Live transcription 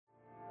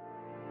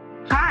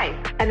Hi,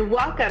 and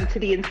welcome to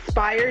the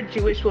Inspired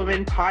Jewish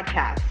Woman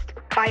podcast.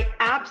 I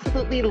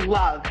absolutely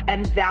love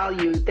and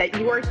value that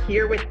you are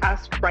here with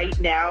us right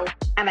now,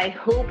 and I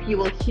hope you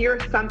will hear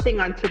something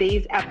on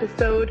today's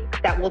episode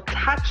that will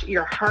touch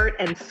your heart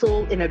and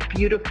soul in a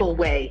beautiful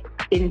way.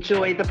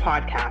 Enjoy the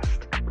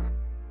podcast.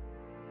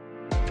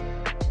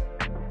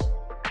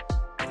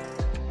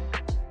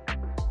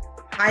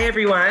 Hi,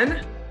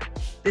 everyone.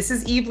 This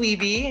is Eve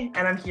Levy,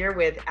 and I'm here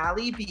with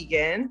Ali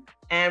Began,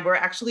 and we're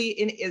actually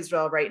in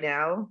Israel right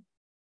now,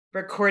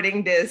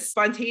 recording this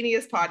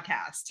spontaneous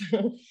podcast.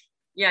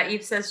 Yeah,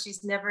 Eve says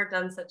she's never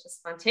done such a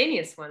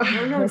spontaneous one. I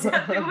don't know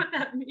exactly what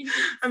that means.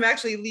 I'm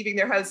actually leaving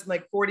their house in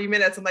like 40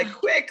 minutes. I'm like,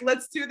 quick,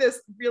 let's do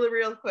this really,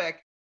 real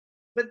quick.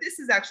 But this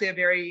is actually a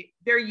very,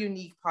 very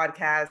unique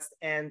podcast,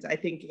 and I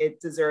think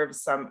it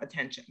deserves some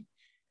attention.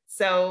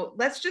 So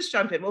let's just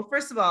jump in. Well,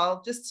 first of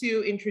all, just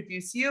to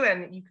introduce you,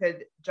 and you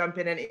could jump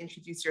in and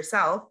introduce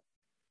yourself.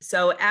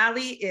 So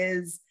Ali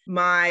is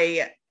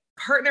my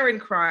partner in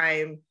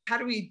crime. How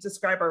do we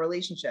describe our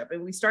relationship?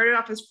 And we started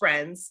off as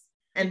friends,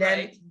 and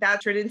then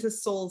that turned into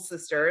soul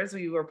sisters.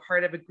 We were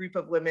part of a group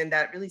of women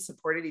that really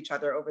supported each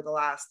other over the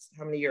last,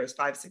 how many years?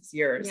 5-6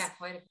 years. Yeah,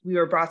 quite a bit. We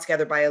were brought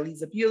together by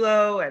Eliza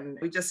Bulow, and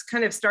we just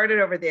kind of started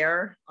over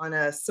there on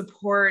a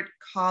support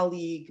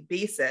colleague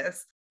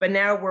basis. But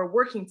now we're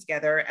working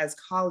together as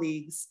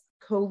colleagues,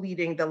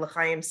 co-leading the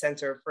L'chaim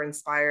Center for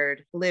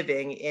Inspired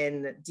Living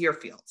in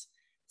Deerfield.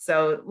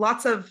 So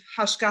lots of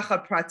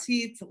hashgacha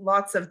pratit,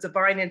 lots of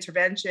divine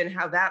intervention,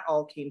 how that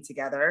all came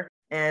together.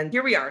 And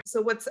here we are.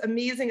 So what's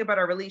amazing about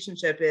our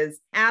relationship is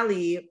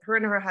Ali, her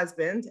and her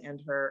husband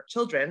and her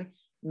children,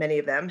 many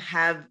of them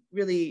have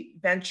really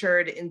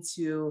ventured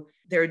into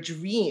their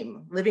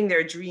dream, living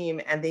their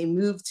dream, and they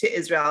moved to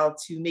Israel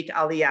to make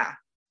Aliyah.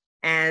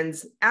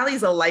 And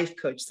Ali's a life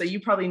coach, so you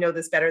probably know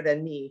this better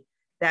than me,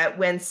 that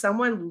when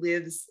someone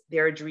lives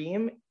their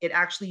dream, it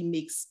actually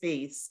makes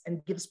space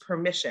and gives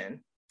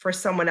permission for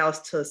someone else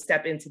to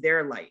step into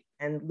their light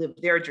and live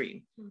their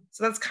dream.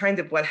 So that's kind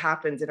of what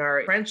happened in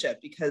our friendship,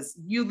 because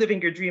you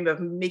living your dream of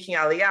making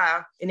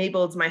Aliyah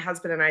enabled my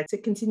husband and I to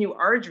continue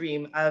our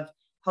dream of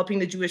helping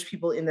the Jewish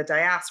people in the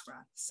diaspora.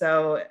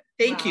 So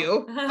thank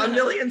you a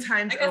million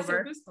times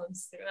over.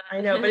 I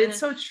know, but it's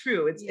so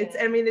true. It's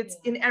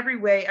in every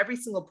way, every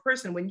single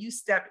person, when you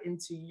step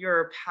into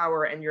your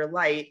power and your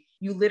light,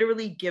 you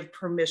literally give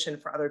permission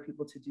for other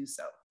people to do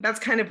so. That's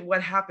kind of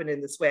what happened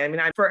in this way. I mean,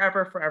 I'm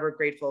forever, forever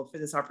grateful for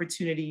this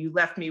opportunity. You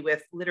left me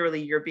with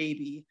literally your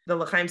baby. The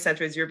L'chaim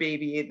Center is your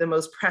baby, the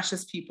most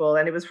precious people.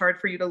 And it was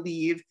hard for you to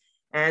leave.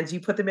 And you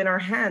put them in our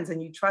hands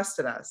and you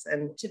trusted us.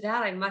 And to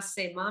that, I must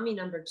say, mommy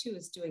number 2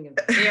 is doing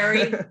a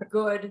very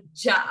good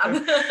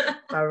job.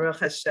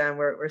 Baruch Hashem,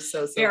 we're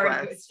so very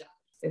blessed. Good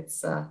job.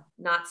 It's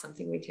not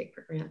something we take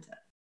for granted.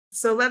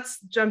 So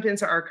let's jump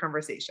into our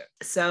conversation.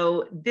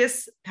 So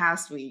this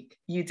past week,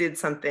 you did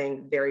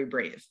something very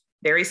brave,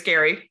 very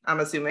scary,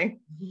 I'm assuming.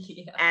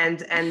 Yeah.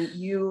 And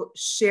you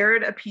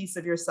shared a piece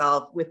of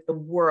yourself with the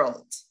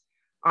world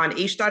on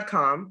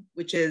H.com,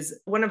 which is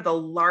one of the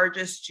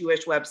largest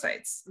Jewish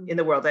websites in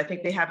the world. I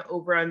think they have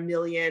over 1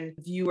 million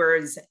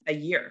viewers a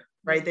year,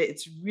 right?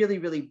 It's really,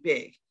 really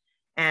big.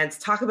 And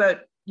talk about,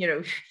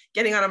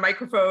 getting on a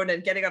microphone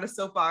and getting on a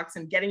soapbox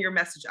and getting your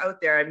message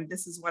out there. I mean,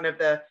 this is one of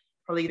the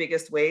probably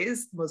biggest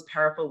ways, most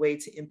powerful way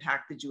to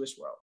impact the Jewish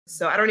world.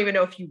 So I don't even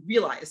know if you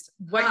realized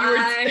what you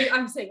were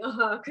I'm saying,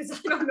 because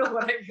I don't know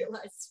what I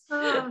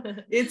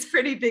realized. It's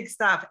pretty big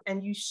stuff.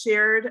 And you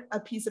shared a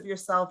piece of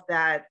yourself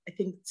that I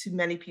think to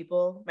many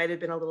people might have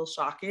been a little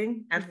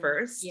shocking at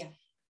first. Yeah.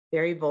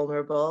 Very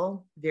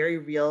vulnerable, very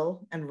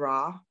real and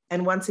raw.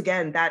 And once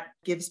again, that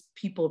gives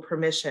people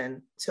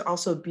permission to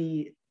also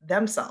be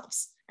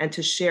themselves and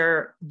to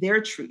share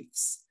their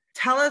truths.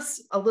 Tell us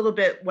a little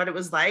bit what it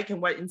was like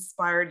and what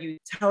inspired you.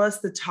 Tell us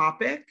the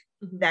topic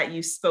that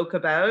you spoke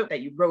about, that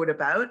you wrote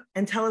about,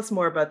 and tell us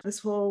more about this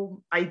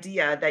whole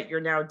idea that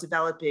you're now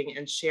developing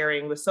and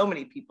sharing with so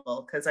many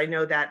people. Because I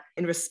know that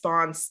in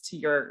response to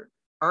your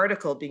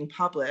article being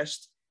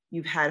published,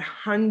 you've had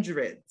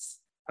hundreds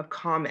of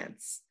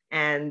comments,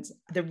 and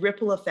the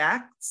ripple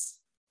effects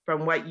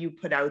from what you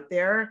put out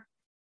there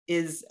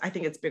is, I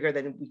think it's bigger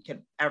than we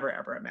could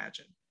ever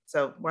imagine.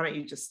 So why don't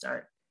you just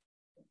start?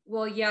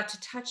 Well, yeah,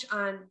 to touch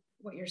on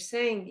what you're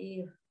saying,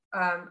 Eve,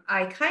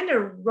 I kind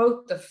of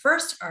wrote the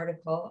first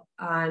article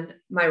on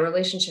my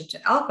relationship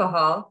to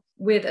alcohol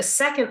with a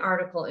second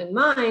article in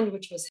mind,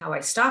 which was how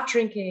I stopped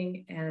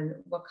drinking and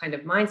what kind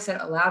of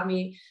mindset allowed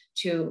me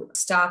to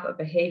stop a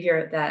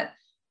behavior that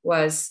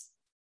was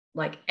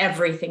like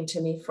everything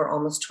to me for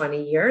almost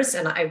 20 years.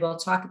 And I will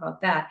talk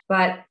about that.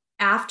 But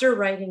after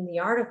writing the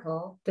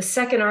article, the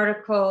second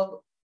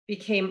article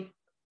became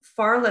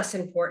far less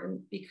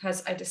important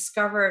because I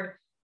discovered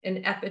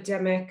an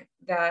epidemic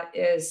that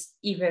is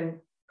even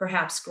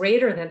perhaps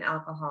greater than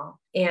alcohol,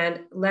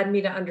 and led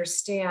me to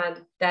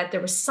understand that there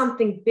was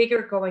something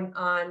bigger going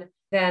on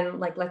than,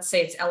 like, let's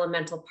say it's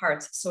elemental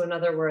parts. So in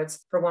other words,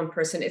 for one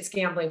person, it's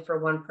gambling. For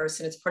one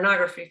person, it's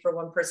pornography. For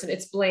one person,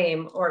 it's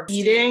blame or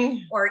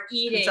eating. Or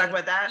eating. Can we talk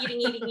about that?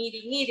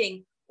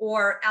 Eating.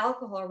 or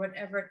alcohol or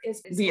whatever it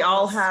is. We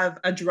all have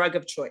a drug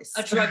of choice.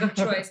 A drug of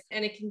choice.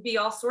 And it can be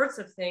all sorts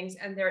of things.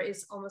 And there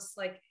is almost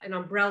like an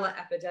umbrella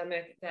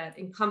epidemic that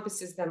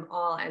encompasses them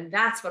all. And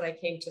that's what I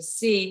came to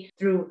see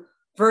through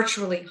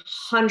virtually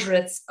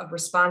hundreds of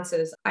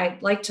responses.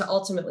 I'd like to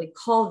ultimately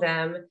cull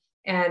them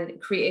and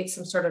create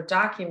some sort of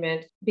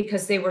document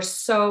because they were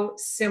so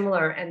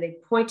similar and they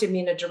pointed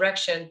me in a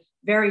direction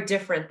very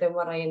different than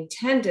what I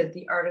intended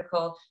the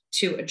article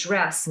to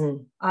address.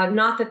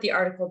 Not that the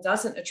article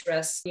doesn't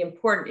address the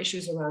important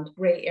issues around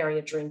gray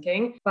area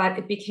drinking, but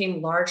it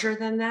became larger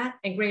than that.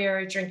 And gray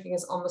area drinking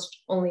is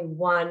almost only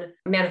one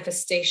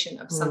manifestation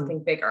of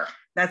something bigger.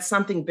 That's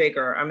something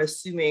bigger. I'm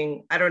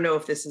assuming, I don't know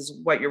if this is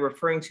what you're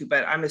referring to,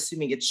 but I'm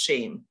assuming it's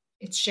shame.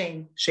 It's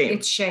shame. Shame.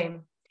 It's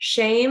shame.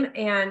 Shame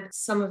and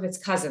some of its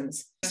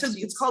cousins. So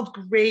it's called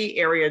gray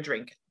area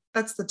drinking.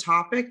 That's the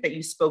topic that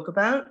you spoke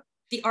about.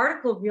 The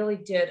article really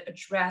did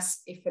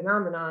address a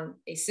phenomenon,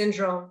 a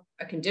syndrome,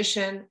 a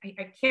condition.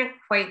 I can't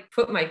quite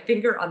put my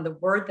finger on the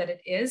word that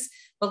it is,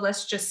 but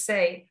let's just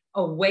say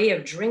a way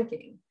of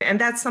drinking. And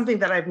that's something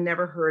that I've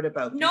never heard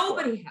about before.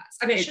 Nobody has.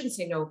 I mean, I shouldn't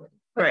say nobody.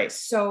 But right.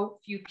 So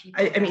few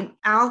people. I mean,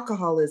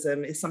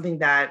 alcoholism is something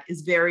that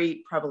is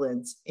very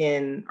prevalent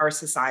in our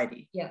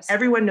society. Yes.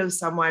 Everyone knows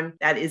someone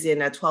that is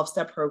in a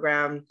 12-step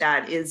program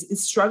that is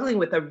struggling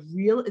with a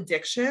real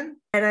addiction.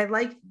 And I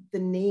like the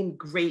name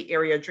gray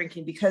area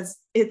drinking because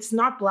it's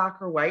not black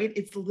or white.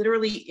 It's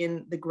literally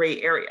in the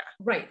gray area.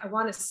 Right. I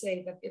want to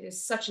say that it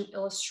is such an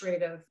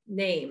illustrative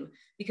name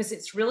because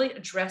it's really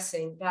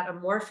addressing that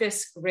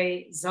amorphous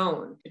gray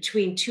zone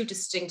between two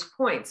distinct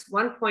points.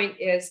 One point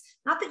is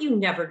not that you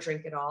never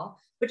drink at all,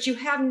 but you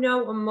have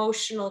no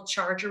emotional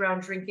charge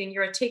around drinking.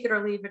 You're a take it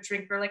or leave it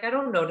drinker. Like, I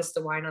don't notice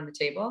the wine on the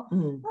table.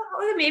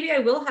 Well, maybe I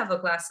will have a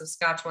glass of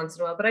scotch once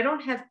in a while, but I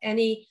don't have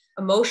any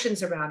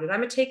emotions around it.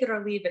 I'm a take it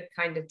or leave it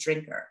kind of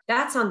drinker.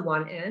 That's on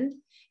one end.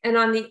 And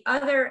on the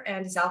other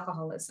end is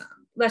alcoholism.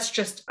 Let's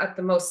just at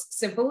the most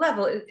simple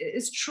level, it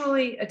is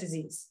truly a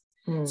disease.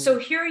 So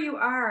here you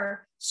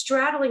are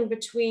straddling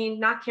between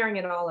not caring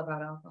at all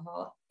about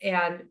alcohol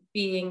and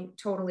being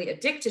totally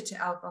addicted to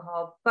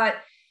alcohol. But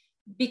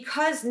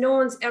because no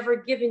one's ever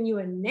given you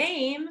a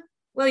name,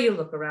 well, you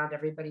look around,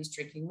 everybody's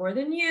drinking more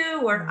than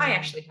you, or I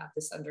actually have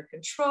this under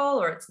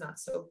control, or it's not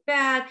so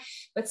bad.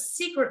 But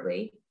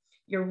secretly,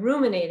 you're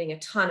ruminating a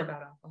ton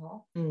about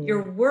alcohol.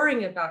 You're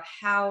worrying about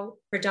how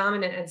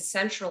predominant and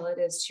central it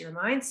is to your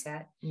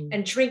mindset.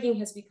 And drinking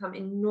has become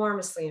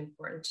enormously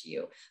important to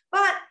you.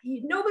 But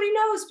nobody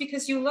knows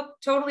because you look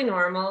totally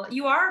normal.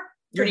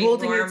 You're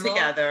holding normal. it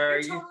together.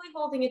 You're totally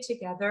holding it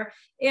together.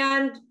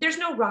 And there's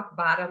no rock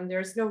bottom.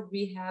 There's no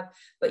rehab.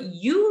 But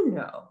you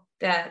know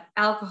that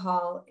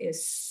alcohol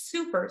is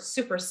super,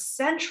 super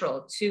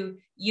central to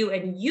you.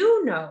 And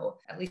you know,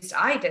 at least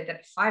I did, that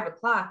at 5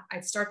 o'clock,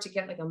 I'd start to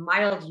get like a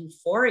mild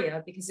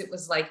euphoria because it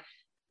was like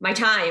my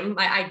time.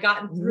 I'd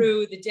gotten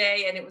through the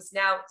day and it was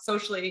now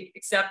socially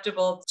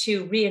acceptable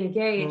to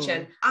re-engage.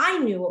 And I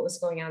knew what was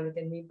going on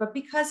within me, but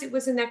because it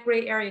was in that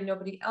gray area,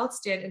 nobody else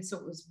did. And so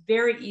it was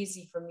very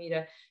easy for me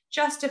to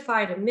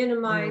justify, to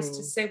minimize,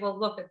 to say, well,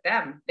 look at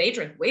them. They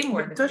drink way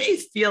more than me. Don't you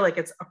feel like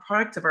it's a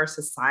product of our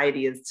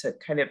society is to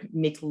kind of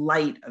make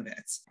light of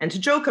it and to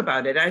joke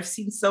about it? I've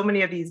seen so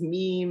many of these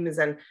memes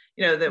and,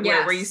 you know,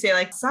 where you say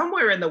like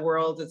somewhere in the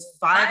world, it's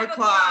 5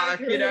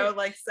 o'clock, you know,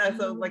 like,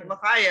 so like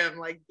l'chaim,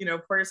 like, you know,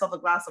 pour yourself a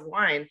glass of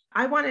wine.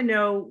 I want to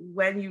know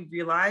when you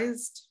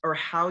realized or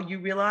how you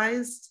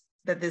realized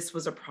that this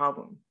was a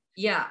problem.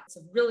 Yeah, it's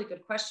a really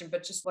good question.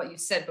 But just what you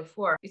said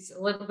before, it's a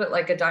little bit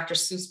like a Dr.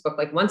 Seuss book.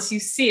 Like once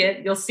you see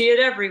it, you'll see it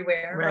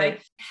everywhere,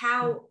 right?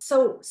 How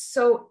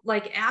so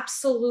like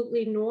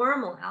absolutely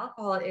normal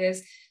alcohol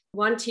is.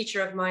 One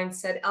teacher of mine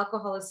said,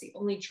 alcohol is the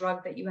only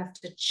drug that you have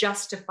to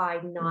justify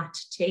not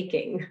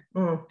taking.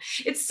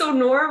 It's so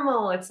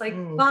normal. It's like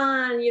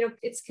fun, you know,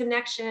 it's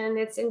connection,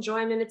 it's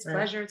enjoyment, it's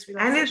pleasure, it's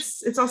relaxation.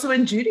 And it's also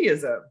in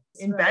Judaism,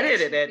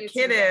 embedded in it. It's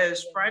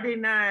Kiddush, Friday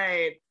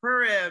night,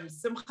 Purim,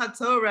 Simchat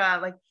Torah,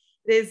 like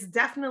there's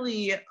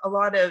definitely a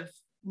lot of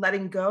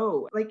letting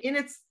go, like in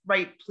its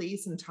right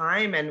place and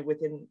time and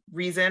within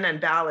reason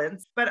and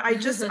balance. But I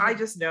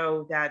just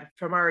know that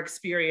from our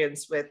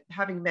experience with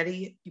having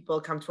many people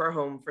come to our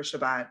home for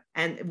Shabbat,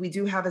 and we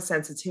do have a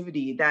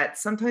sensitivity that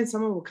sometimes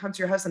someone will come to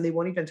your house and they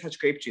won't even touch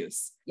grape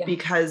juice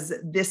because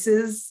this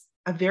is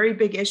a very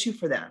big issue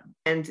for them.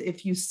 And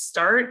if you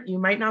start, you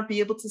might not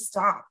be able to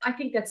stop. I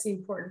think that's the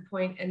important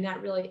point. And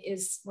that really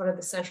is one of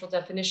the central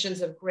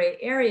definitions of gray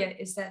area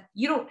is that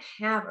you don't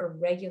have a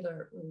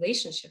regular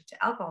relationship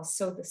to alcohol.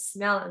 So the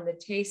smell and the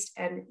taste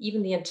and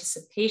even the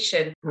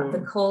anticipation of the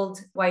cold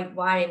white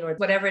wine or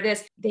whatever it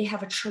is, they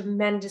have a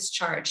tremendous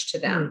charge to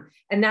them.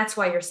 And that's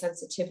why your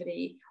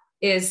sensitivity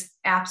is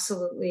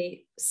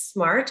absolutely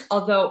smart.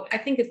 Although I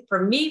think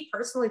for me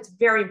personally, it's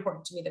very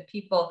important to me that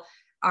people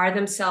are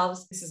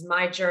themselves. This is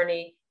my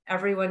journey.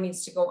 Everyone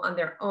needs to go on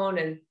their own.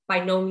 And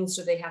by no means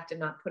do they have to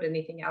not put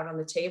anything out on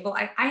the table.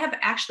 I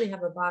actually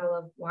have a bottle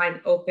of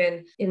wine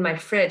open in my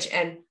fridge,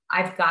 and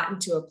I've gotten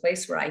to a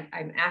place where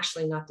I'm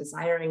actually not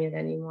desiring it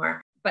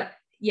anymore. But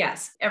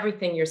Yes,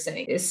 everything you're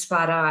saying is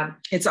spot on.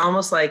 It's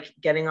almost like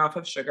getting off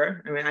of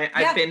sugar. I mean,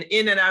 I've been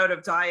in and out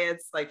of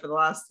diets like for the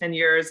last 10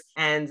 years.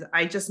 And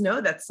I just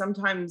know that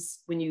sometimes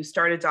when you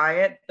start a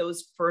diet,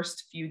 those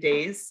first few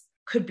days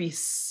could be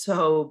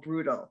so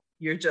brutal.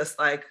 You're just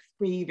like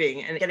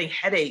craving and getting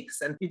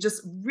headaches, and you're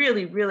just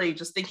really, really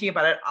just thinking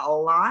about it a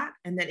lot.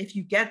 And then if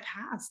you get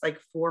past like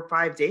 4 or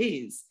 5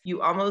 days,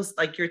 you almost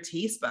like your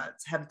taste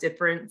buds have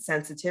different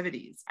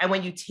sensitivities. And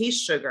when you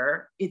taste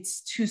sugar, it's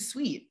too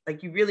sweet.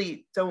 Like you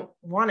really don't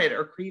want it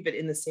or crave it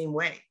in the same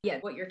way. Yeah,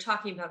 what you're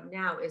talking about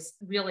now is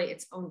really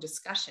its own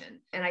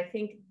discussion. And I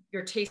think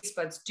your taste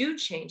buds do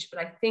change,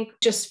 but I think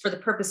just for the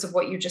purpose of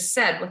what you just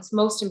said, what's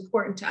most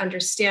important to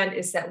understand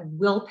is that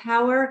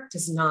willpower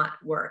does not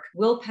work.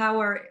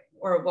 Willpower,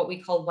 or what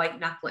we call white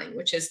knuckling,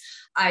 which is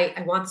I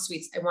want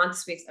sweets, I want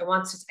sweets, I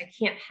want sweets, I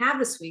can't have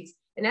the sweets.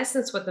 In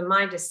essence, what the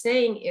mind is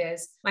saying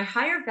is my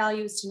higher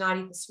value is to not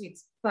eat the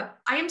sweets, but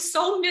I am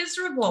so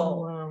miserable.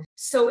 Oh, wow.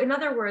 So in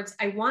other words,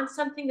 I want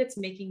something that's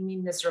making me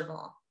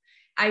miserable.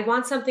 I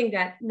want something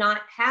that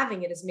not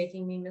having it is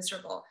making me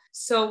miserable.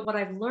 So what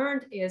I've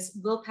learned is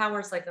willpower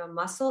is like a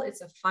muscle.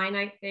 It's a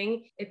finite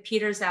thing. It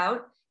peters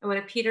out. And when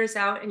it peters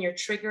out and you're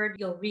triggered,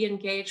 you'll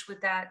re-engage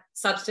with that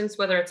substance,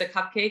 whether it's a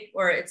cupcake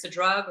or it's a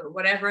drug or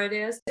whatever it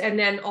is. And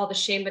then all the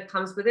shame that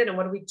comes with it. And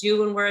what do we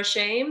do when we're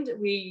ashamed?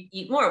 We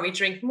eat more, we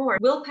drink more.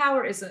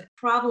 Willpower is a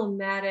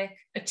problematic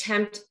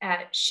attempt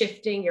at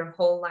shifting your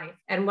whole life.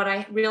 And what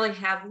I really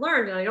have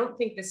learned, and I don't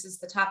think this is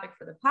the topic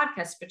for the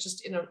podcast, but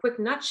just in a quick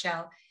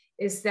nutshell,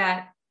 is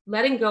that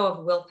letting go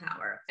of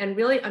willpower and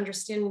really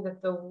understanding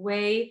that the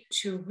way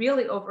to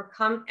really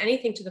overcome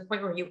anything to the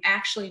point where you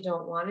actually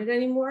don't want it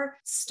anymore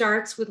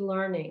starts with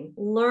learning.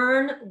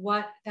 Learn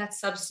what that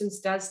substance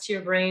does to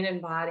your brain and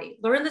body.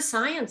 Learn the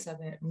science of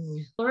it.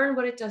 Learn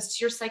what it does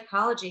to your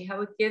psychology,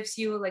 how it gives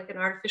you like an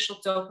artificial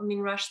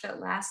dopamine rush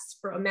that lasts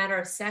for a matter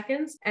of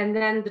seconds. And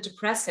then the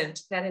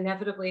depressant that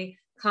inevitably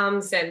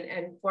comes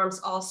and forms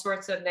all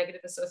sorts of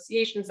negative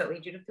associations that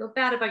lead you to feel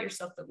bad about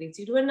yourself, that leads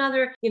you to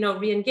another,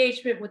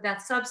 re-engagement with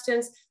that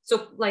substance.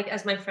 So like,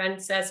 as my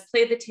friend says,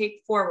 play the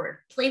tape forward.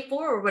 Play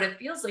forward what it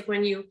feels like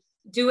when you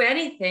do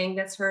anything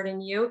that's hurting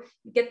you.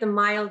 You get the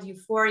mild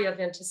euphoria of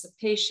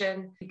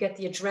anticipation, you get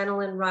the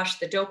adrenaline rush,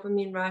 the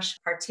dopamine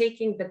rush,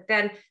 partaking, but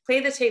then play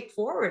the tape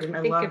forward and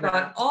think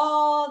about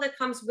all that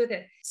comes with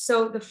it.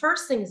 So the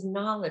first thing is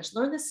knowledge.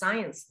 Learn the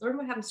science, learn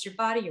what happens to your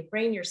body, your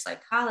brain, your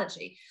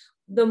psychology.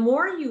 The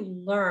more you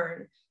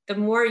learn, the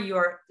more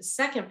the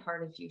second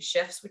part of you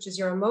shifts, which is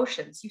your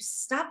emotions. You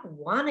stop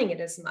wanting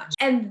it as much,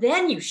 and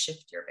then you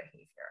shift your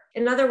behavior.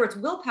 In other words,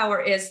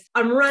 willpower is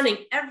I'm running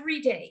every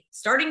day,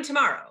 starting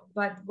tomorrow.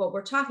 But what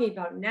we're talking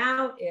about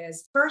now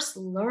is first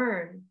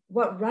learn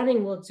what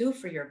running will do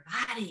for your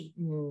body.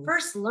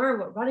 First learn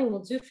what running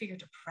will do for your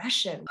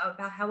depression,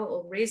 about how it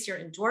will raise your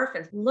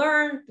endorphins.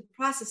 Learn the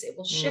process. It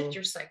will shift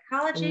your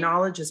psychology. And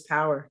knowledge is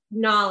power.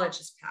 Knowledge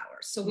is power.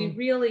 So we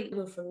really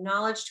move from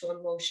knowledge to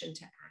emotion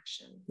to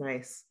action.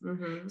 Nice.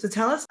 So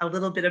tell us a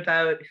little bit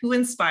about who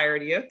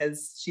inspired you,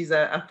 as she's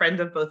a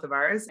friend of both of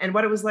ours, and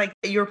what it was like.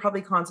 You were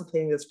probably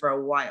contemplating this for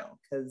a while,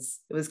 because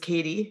it was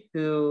Katie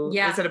who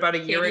was it about a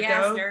year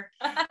ago?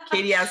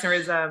 Katie Asner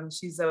is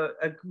she's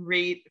a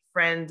great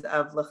friend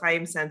of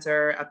L'Chaim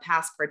Center, a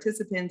past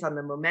participant on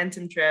the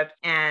Momentum trip.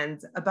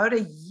 And about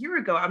a year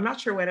ago, I'm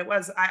not sure when it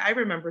was, I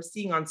remember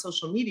seeing on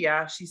social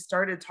media, she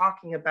started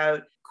talking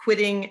about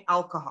quitting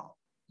alcohol.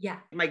 Yeah.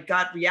 My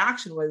gut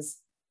reaction was,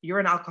 you're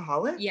an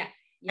alcoholic? Yeah.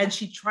 And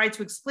she tried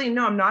to explain,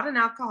 no, I'm not an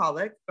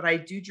alcoholic, but I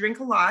do drink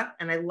a lot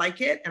and I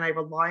like it and I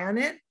rely on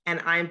it and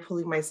I'm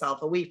pulling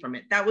myself away from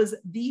it. That was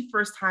the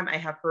first time I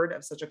have heard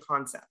of such a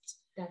concept.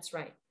 That's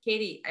right.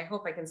 Katie, I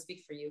hope I can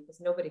speak for you,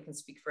 because nobody can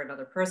speak for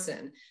another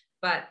person.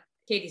 But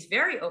Katie's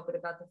very open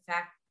about the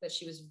fact that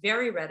she was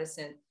very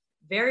reticent,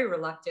 very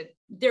reluctant.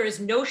 There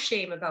is no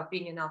shame about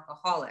being an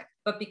alcoholic,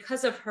 but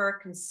because of her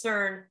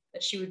concern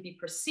that she would be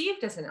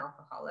perceived as an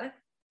alcoholic,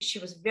 she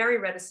was very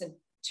reticent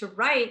to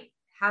write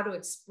how to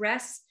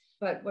express.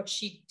 But what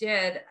she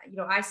did,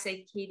 I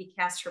say Katie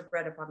cast her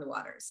bread upon the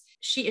waters.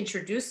 She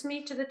introduced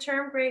me to the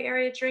term gray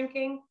area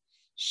drinking.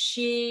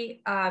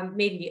 She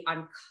made me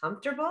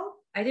uncomfortable.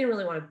 I didn't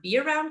really want to be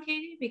around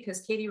Katie,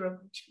 because Katie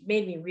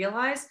made me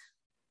realize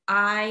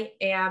I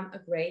am a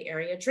gray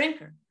area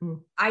drinker.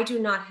 I do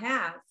not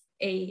have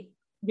a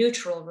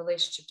neutral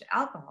relationship to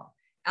alcohol.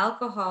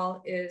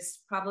 Alcohol is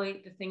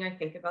probably the thing I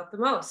think about the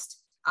most.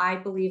 I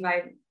believe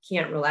I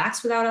can't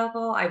relax without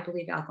alcohol. I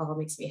believe alcohol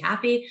makes me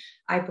happy.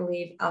 I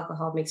believe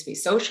alcohol makes me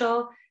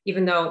social,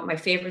 even though my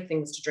favorite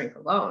thing is to drink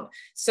alone.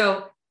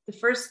 So the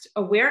first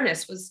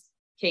awareness was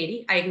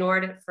Katie. I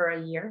ignored it for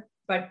a year,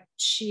 but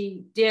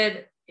she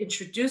did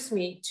introduce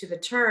me to the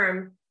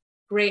term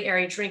gray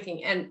area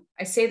drinking. And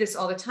I say this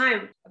all the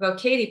time about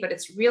Katie, but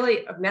it's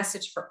really a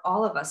message for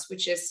all of us,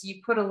 which is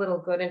you put a little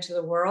good into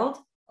the world,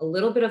 a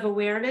little bit of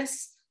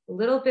awareness, a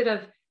little bit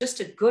of just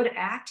a good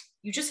act.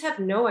 You just have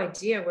no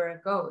idea where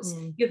it goes.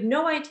 You have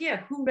no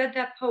idea who read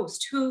that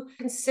post, who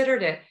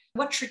considered it,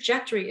 what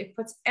trajectory it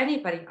puts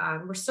anybody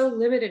on. We're so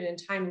limited in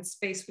time and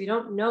space. We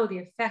don't know the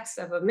effects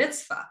of a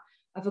mitzvah,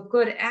 of a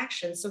good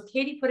action. So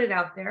Katie put it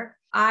out there.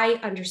 I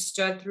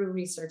understood through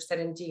research that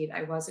indeed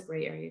I was a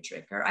gray area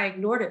drinker. I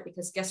ignored it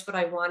because guess what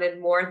I wanted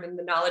more than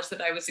the knowledge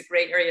that I was a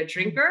gray area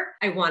drinker?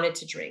 I wanted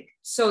to drink.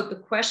 So the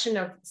question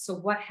of, so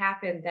what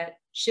happened that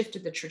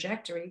shifted the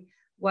trajectory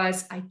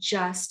was I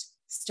just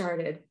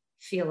started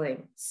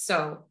feeling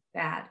so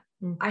bad.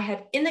 I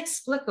had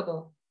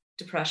inexplicable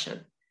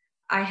depression.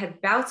 I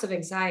had bouts of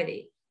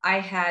anxiety.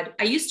 I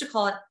used to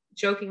call it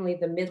jokingly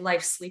the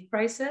midlife sleep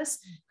crisis,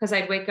 because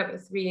I'd wake up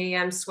at 3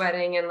 a.m.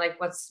 sweating and like,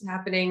 what's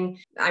happening?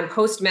 I'm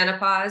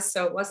post-menopause.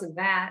 So it wasn't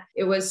that.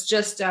 It was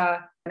just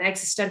an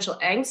existential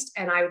angst.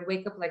 And I would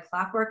wake up like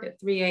clockwork at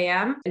 3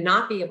 a.m. and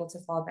not be able to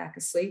fall back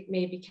asleep,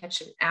 maybe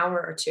catch an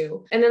hour or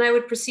two. And then I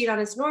would proceed on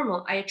as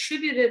normal. I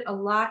attributed a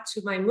lot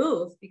to my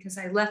move because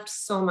I left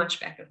so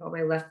much back at home.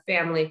 I left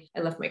family.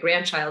 I left my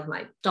grandchild,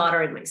 my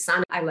daughter and my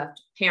son. I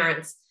left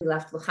parents. We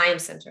left L'Chaim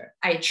Center.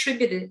 I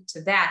attributed it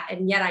to that.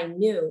 And yet I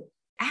knew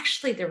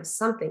actually there was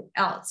something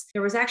else.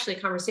 There was actually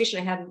a conversation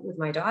I had with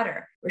my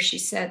daughter where she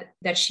said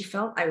that she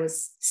felt I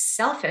was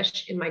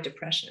selfish in my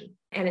depression.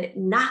 And it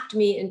knocked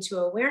me into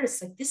awareness,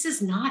 like, this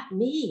is not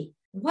me.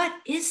 What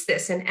is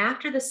this? And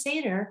after the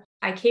Seder,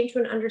 I came to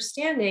an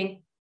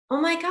understanding, oh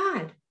my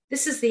God,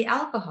 this is the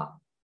alcohol.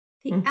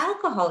 The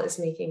alcohol is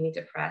making me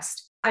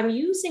depressed. I'm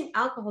using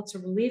alcohol to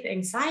relieve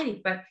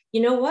anxiety, but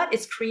you know what?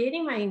 It's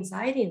creating my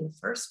anxiety in the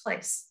first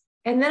place.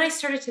 And then I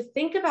started to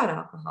think about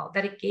alcohol,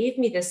 that it gave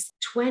me this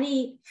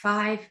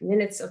 25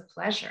 minutes of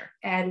pleasure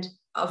and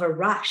of a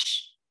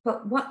rush.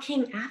 But what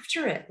came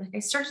after it? Like I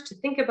started to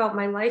think about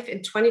my life in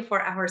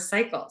 24-hour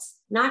cycles,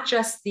 not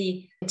just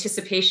the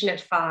anticipation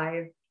at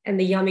 5 and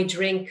the yummy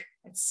drink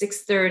at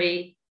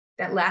 6:30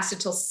 that lasted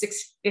till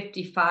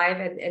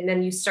 6:55. And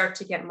then you start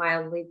to get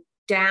mildly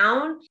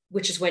down,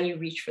 which is when you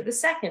reach for the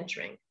second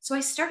drink. So I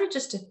started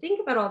just to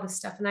think about all this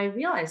stuff. And I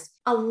realized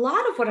a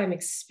lot of what I'm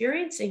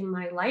experiencing in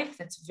my life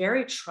that's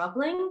very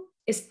troubling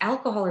is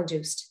alcohol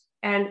induced.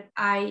 And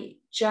I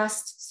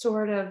just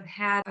sort of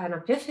had an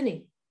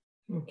epiphany.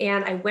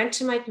 And I went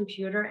to my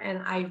computer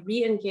and I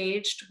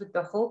re-engaged with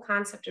the whole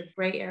concept of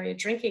gray area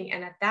drinking.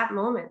 And at that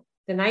moment,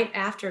 the night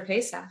after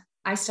Pesach,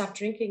 I stopped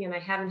drinking and I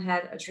haven't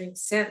had a drink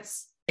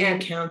since.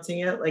 And counting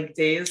it like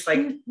days, like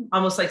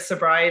almost like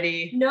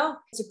sobriety? No,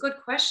 it's a good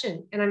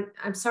question. And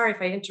I'm sorry if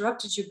I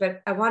interrupted you,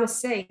 but I want to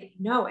say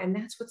no. And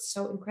that's what's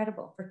so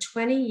incredible. For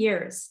 20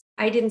 years,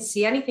 I didn't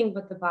see anything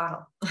but the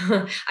bottle.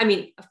 I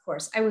mean, of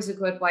course, I was a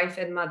good wife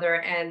and mother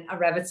and a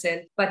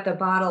Rebbitzin, but the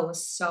bottle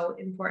was so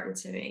important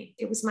to me.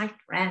 It was my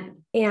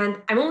friend.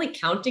 And I'm only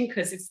counting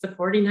because it's the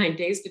 49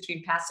 days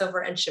between Passover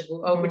and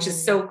Shavuot, which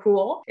is so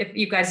cool, if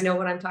you guys know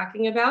what I'm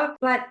talking about.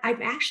 But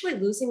I'm actually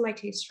losing my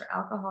taste for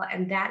alcohol.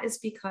 And that is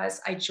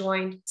because I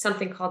joined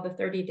something called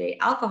the 30-day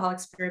alcohol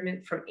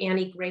experiment from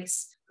Annie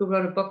Grace, who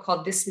wrote a book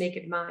called This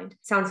Naked Mind.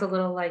 Sounds a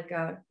little like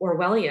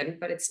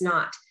Orwellian, but it's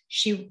not.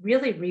 She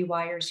really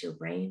rewires your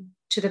brain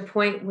to the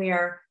point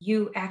where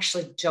you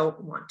actually don't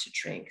want to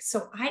drink.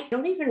 So I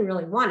don't even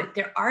really want it.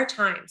 There are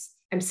times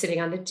I'm sitting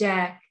on the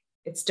deck,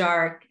 it's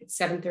dark, it's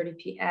 7:30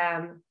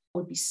 p.m. It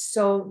would be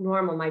so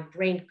normal. My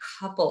brain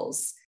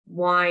couples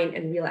wine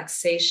and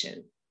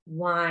relaxation,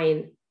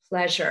 wine,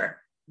 pleasure,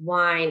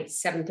 wine,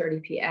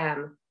 7:30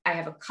 p.m. I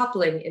have a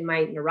coupling in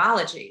my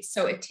neurology.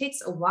 So it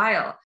takes a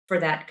while for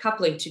that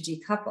coupling to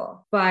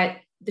decouple. But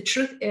the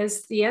truth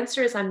is, the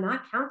answer is I'm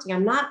not counting.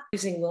 I'm not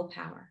using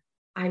willpower.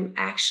 I'm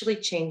actually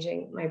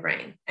changing my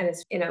brain, and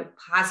it's in a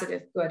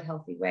positive, good,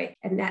 healthy way.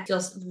 And that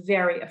feels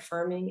very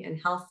affirming and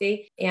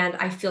healthy. And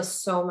I feel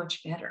so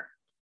much better.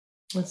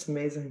 That's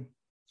amazing.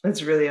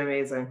 That's really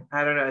amazing.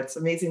 I don't know. It's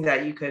amazing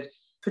that you could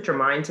put your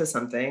mind to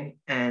something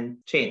and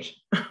change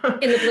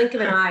in the blink of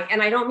an eye.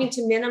 And I don't mean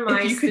to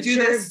minimize. If you could do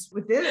this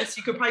with this,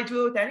 you could probably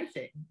do it with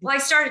anything. Well, I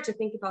started to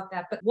think about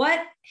that. But what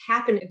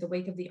happened in the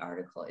wake of the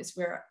article is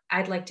where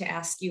I'd like to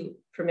ask you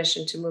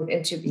permission to move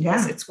into,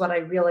 because it's what I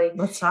really,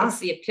 it's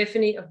the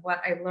epiphany of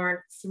what I learned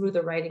through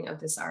the writing of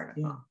this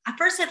article. Yeah. At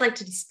first, I'd like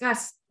to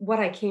discuss what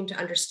I came to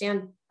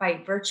understand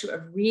by virtue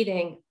of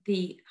reading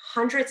the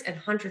hundreds and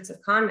hundreds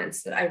of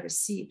comments that I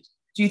received.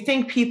 Do you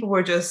think people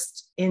were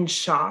just in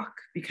shock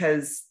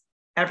because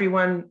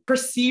everyone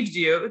perceived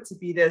you to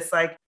be this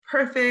like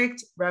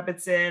perfect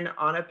Rebbitzin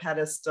on a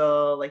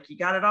pedestal, like you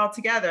got it all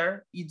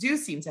together? You do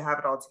seem to have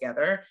it all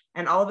together.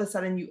 And all of a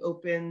sudden you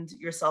opened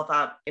yourself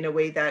up in a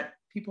way that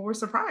people were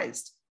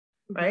surprised,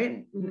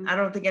 right? Mm-hmm. I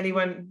don't think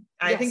anyone,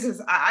 I think because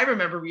I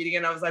remember reading it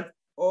and I was like,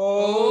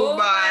 oh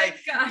my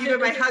God. Even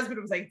my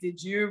husband was like,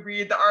 did you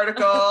read the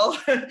article?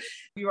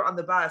 We were on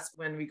the bus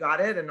when we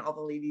got it, and all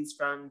the ladies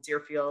from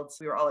Deerfield,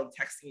 we were all like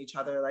texting each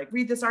other, like,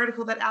 read this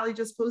article that Ali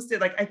just posted.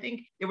 Like, I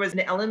think there was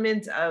an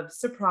element of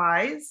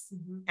surprise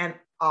and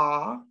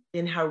awe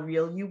in how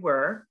real you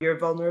were, your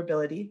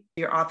vulnerability,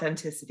 your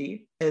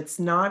authenticity. It's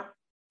not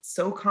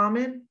so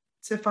common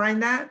to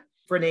find that.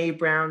 Brene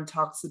Brown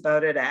talks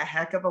about it a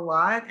heck of a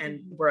lot,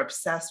 and we're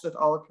obsessed with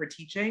all of her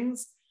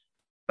teachings.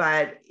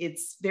 but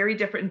it's very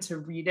different to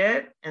read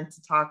it and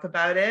to talk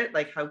about it,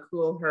 like how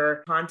cool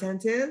her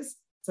content is.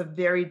 It's a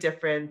very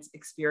different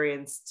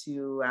experience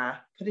to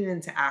put it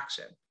into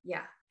action.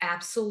 Yeah,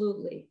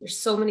 absolutely. There's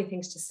so many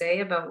things to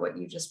say about what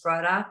you just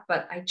brought up,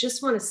 but I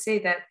just want to say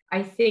that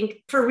I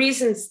think for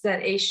reasons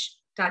that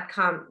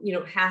aish.com,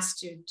 has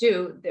to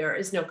do, there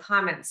is no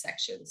comment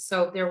section.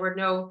 So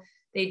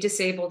they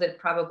disabled it,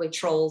 probably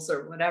trolls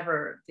or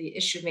whatever the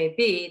issue may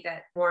be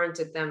that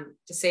warranted them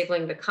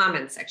disabling the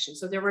comment section.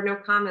 So there were no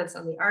comments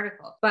on the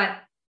article, but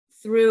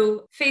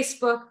through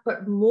Facebook,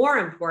 but more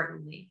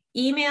importantly,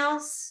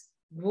 emails,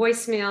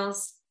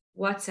 voicemails,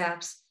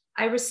 WhatsApps,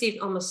 I received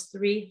almost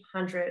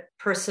 300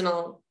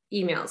 personal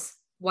emails,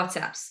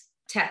 WhatsApps,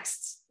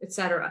 texts,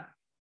 etc.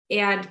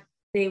 And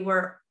they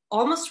were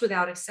almost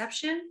without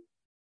exception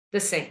the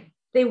same.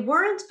 They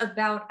weren't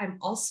about, I'm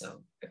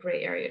also a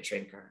gray area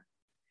drinker.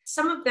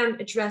 Some of them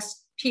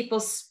addressed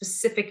people's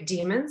specific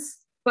demons,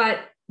 but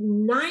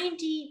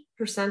 90%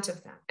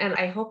 of them, and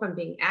I hope I'm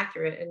being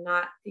accurate and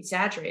not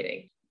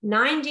exaggerating,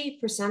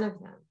 90% of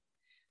them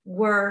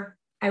were,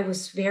 I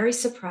was very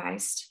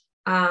surprised.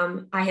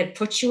 I had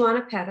put you on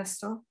a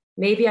pedestal.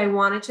 Maybe I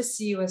wanted to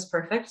see you as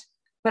perfect,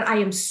 but I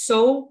am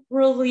so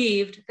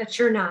relieved that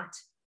you're not.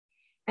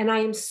 And I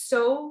am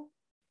so,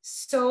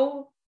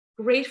 so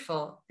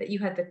grateful that you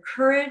had the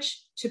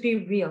courage to be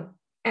real.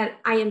 And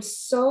I am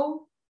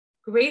so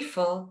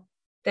grateful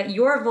that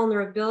your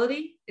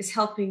vulnerability is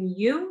helping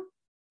you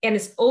and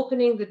is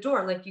opening the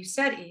door, like you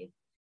said, Eve,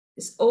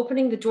 is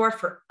opening the door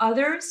for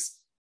others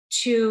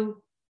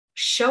to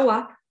show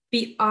up,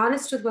 be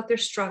honest with what they're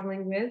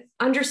struggling with,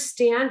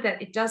 understand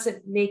that it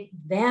doesn't make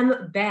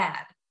them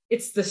bad.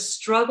 It's the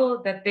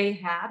struggle that they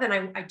have.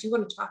 And I do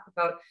want to talk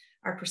about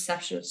our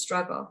perception of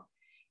struggle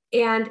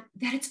and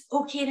that it's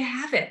okay to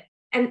have it.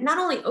 And not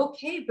only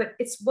okay, but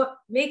it's what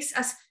makes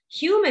us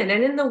human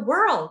and in the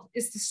world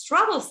is the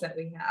struggles that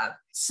we have.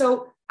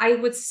 So I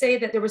would say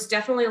that there was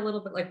definitely a little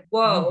bit like,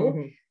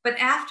 whoa, but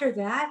after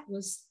that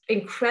was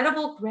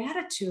incredible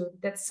gratitude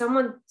that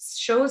someone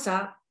shows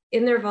up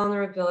in their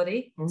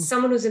vulnerability,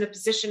 someone who's in a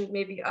position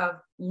maybe of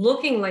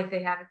looking like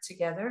they have it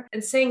together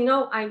and saying,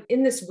 no, I'm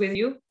in this with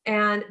you.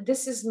 And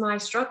this is my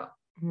struggle.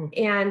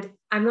 And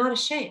I'm not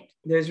ashamed.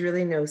 There's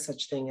really no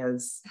such thing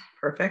as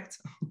perfect.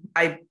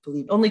 I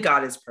believe only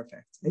God is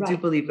perfect. I do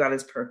believe God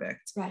is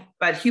perfect. Right.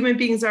 But human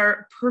beings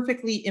are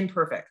perfectly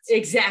imperfect.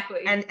 Exactly.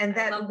 And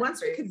that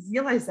once we could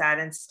realize that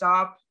and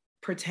stop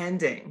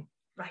pretending,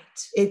 right.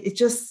 It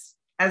just,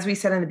 as we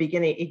said in the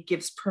beginning, it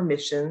gives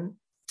permission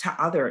to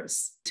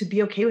others to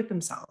be okay with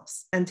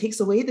themselves and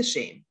takes away the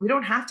shame. We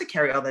don't have to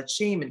carry all that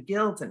shame and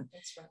guilt and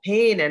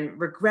pain and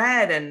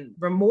regret and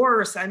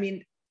remorse. I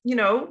mean,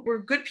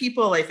 we're good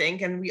people, I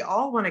think, and we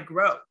all want to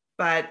grow,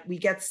 but we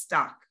get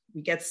stuck.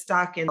 We get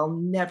stuck and I'll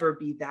never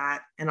be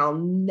that and I'll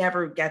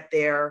never get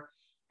there.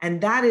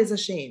 And that is a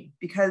shame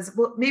because,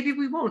 well, maybe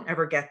we won't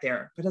ever get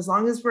there, but as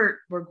long as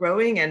we're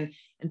growing and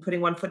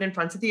putting one foot in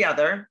front of the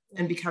other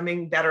and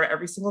becoming better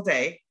every single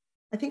day,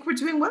 I think we're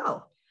doing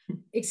well.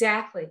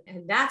 Exactly.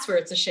 And that's where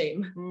it's a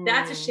shame.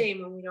 That's a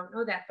shame when we don't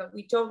know that, but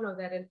we don't know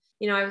that. And,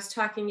 I was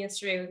talking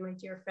yesterday with my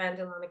dear friend,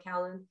 Ilana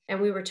Callan, and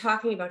we were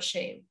talking about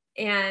shame.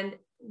 And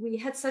we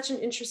had such an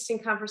interesting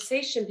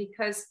conversation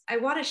because I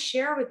want to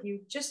share with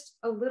you just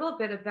a little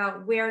bit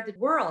about where the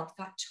world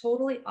got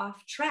totally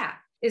off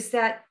track, is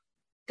that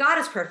God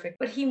is perfect,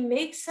 but he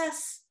makes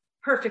us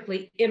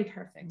perfectly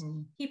imperfect.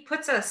 He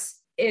puts us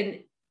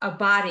in a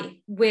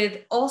body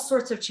with all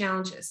sorts of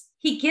challenges.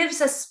 He gives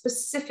us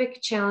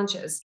specific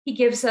challenges. He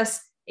gives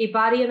us a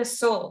body and a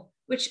soul,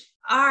 which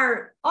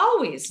are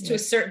always to a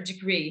certain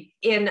degree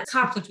in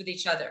conflict with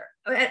each other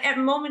at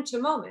moment to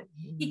moment.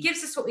 He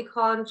gives us what we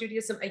call in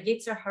Judaism a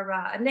yetzer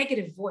hara, a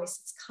negative voice.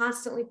 It's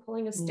constantly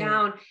pulling us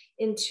down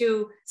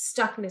into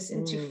stuckness,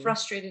 into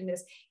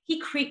frustratedness. He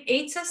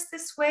creates us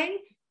this way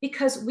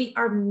because we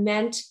are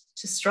meant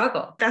to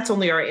struggle. That's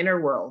only our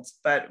inner world,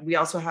 but we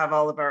also have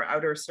all of our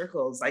outer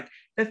circles, like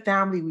the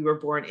family we were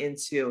born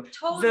into,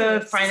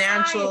 the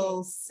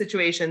financial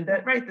situation,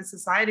 the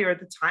society, or at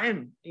the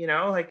time,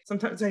 like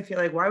sometimes I feel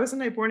like, why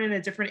wasn't I born in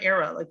a different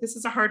era? Like, this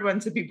is a hard one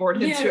to be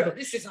born into.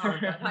 This is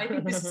hard. I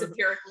think this is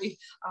empirically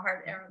a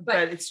hard era,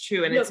 but it's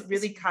true. And it's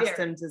really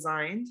custom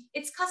designed.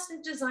 It's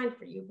custom designed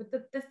for you. But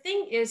the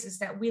thing is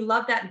that we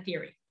love that in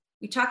theory.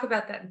 We talk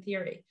about that in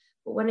theory.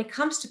 But when it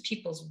comes to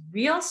people's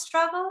real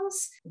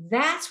struggles,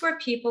 that's where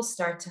people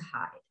start to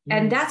hide.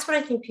 And that's what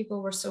I think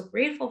people were so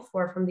grateful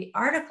for from the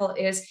article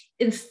is,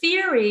 in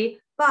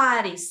theory,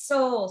 body,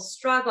 soul,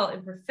 struggle,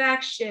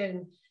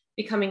 imperfection,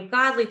 becoming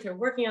godly through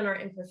working on our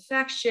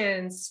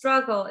imperfections,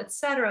 struggle,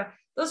 etc.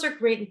 Those are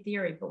great in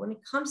theory. But when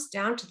it comes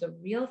down to the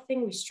real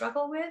thing we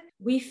struggle with,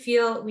 we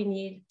feel we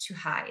need to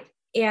hide.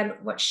 And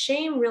what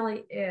shame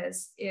really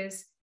is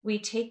we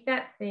take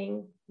that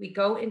thing, we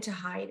go into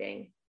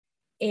hiding.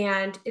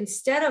 And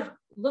instead of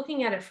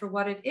looking at it for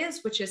what it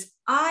is, which is,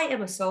 I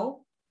am a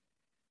soul,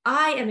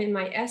 I am in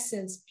my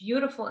essence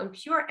beautiful and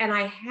pure, and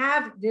I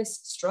have this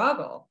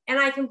struggle, and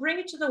I can bring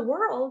it to the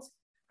world.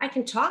 I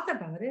can talk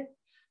about it.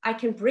 I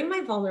can bring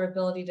my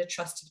vulnerability to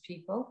trusted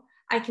people.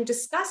 I can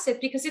discuss it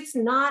because it's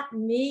not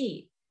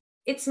me.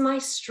 It's my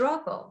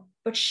struggle.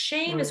 But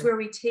shame is where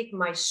we take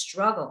my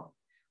struggle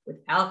with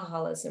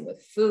alcoholism,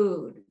 with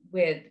food,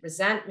 with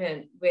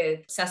resentment, with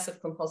obsessive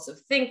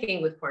compulsive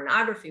thinking, with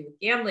pornography, with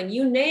gambling,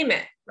 you name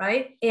it,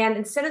 right? And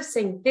instead of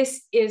saying,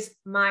 this is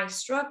my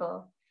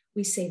struggle,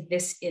 we say,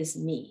 this is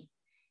me.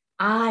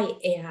 I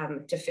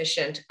am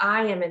deficient.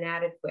 I am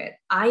inadequate.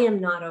 I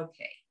am not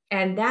okay.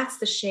 And that's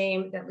the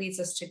shame that leads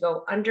us to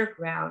go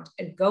underground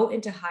and go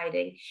into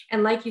hiding.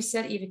 And like you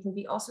said, Eve, it can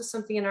be also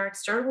something in our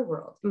external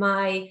world.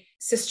 My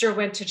sister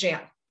went to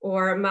jail,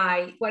 or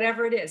my,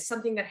 whatever it is,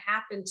 something that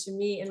happened to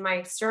me in my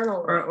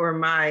external world. Or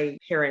my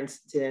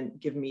parents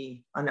didn't give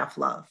me enough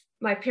love.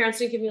 My parents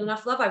didn't give me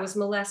enough love. I was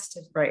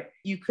molested. Right.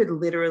 You could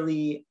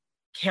literally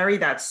carry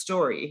that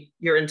story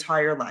your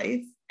entire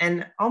life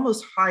and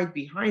almost hide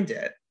behind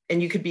it.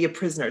 And you could be a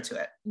prisoner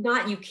to it.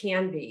 Not you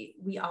can be.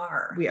 We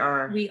are. We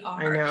are. We are.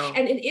 I know.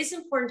 And it is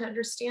important to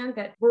understand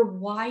that we're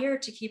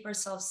wired to keep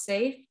ourselves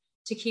safe,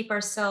 to keep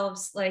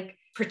ourselves like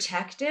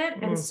protected.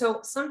 And so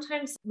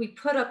sometimes we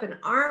put up an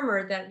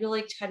armor that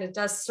really kind of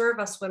does serve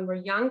us when we're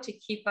young to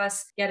keep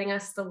us, getting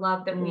us the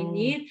love that we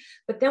need.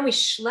 But then we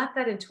schlep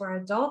that into our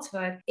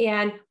adulthood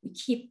and we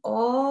keep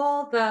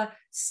all the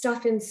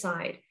stuff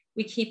inside.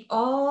 We keep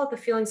all the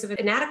feelings of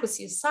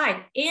inadequacy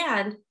aside.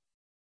 And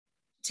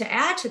to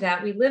add to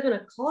that, we live in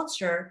a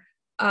culture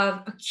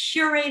of a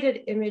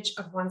curated image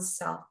of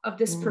oneself, of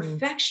this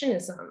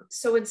perfectionism.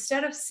 So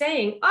instead of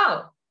saying,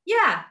 oh,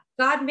 yeah,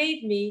 God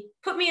made me,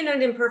 put me in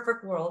an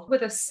imperfect world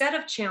with a set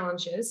of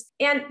challenges.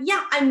 And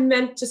yeah, I'm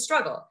meant to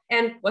struggle.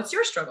 And what's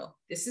your struggle?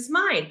 This is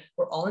mine.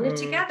 We're all in it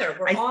together.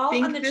 We're all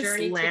on the journey together. I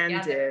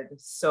think this landed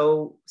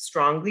so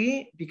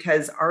strongly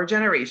because our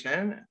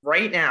generation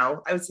right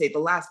now, I would say the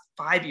last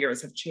 5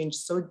 years have changed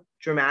so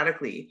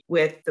dramatically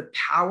with the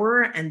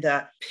power and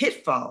the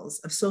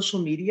pitfalls of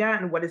social media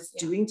and what it's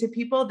doing to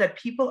people, that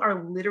people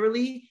are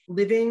literally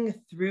living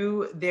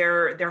through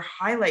their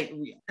highlight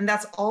reel. And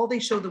that's all they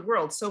show the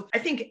world. So I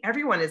think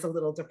everyone is a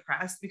little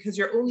depressed because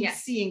you're only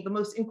seeing the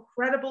most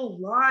incredible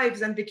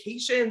lives and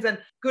vacations and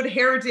good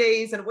hair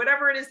days and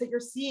whatever it is that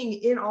you're seeing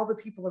in all the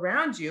people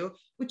around you,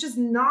 which is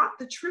not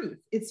the truth.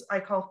 It's,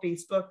 I call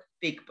Facebook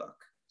fake book.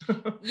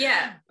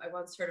 Yeah. I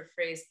once heard a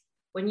phrase,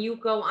 when you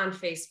go on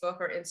Facebook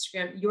or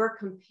Instagram, you're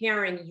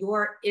comparing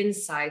your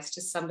insides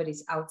to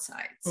somebody's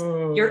outsides,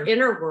 your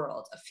inner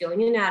world of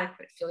feeling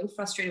inadequate, feeling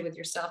frustrated with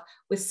yourself,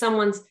 with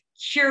someone's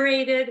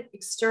curated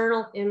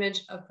external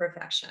image of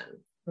perfection.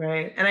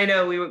 Right. And I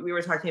know we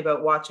were talking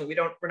about watching, we're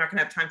not going to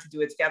have time to do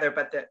it together,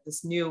 but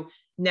this new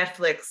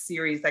Netflix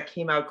series that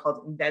came out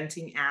called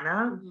Inventing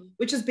Anna,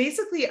 which is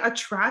basically a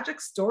tragic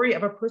story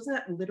of a person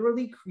that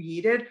literally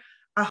created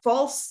a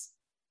false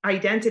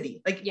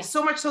identity, like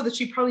so much so that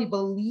she probably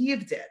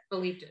believed it.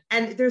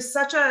 And there's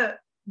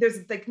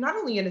like not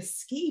only an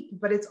escape,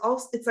 but it's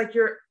like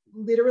you're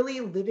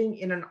literally living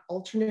in an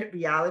alternate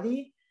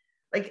reality.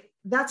 Like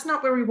that's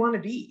not where we want to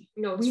be.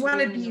 No, we want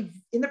to be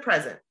in the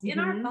present, in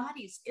our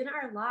bodies, in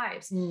our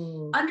lives,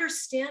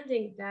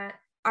 understanding that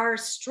our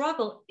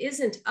struggle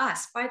isn't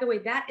us. By the way,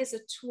 that is a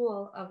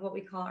tool of what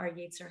we call our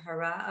Yetzer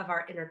Hara, of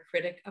our inner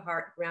critic, of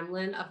our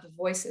gremlin, of the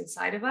voice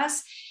inside of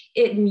us.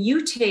 It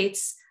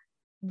mutates.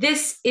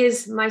 This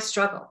is my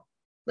struggle.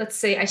 Let's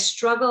say I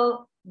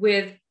struggle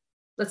with,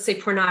 let's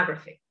say,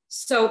 pornography.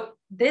 So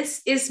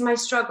this is my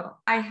struggle.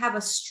 I have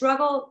a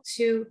struggle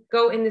to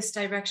go in this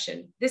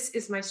direction. This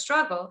is my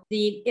struggle.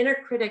 The inner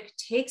critic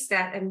takes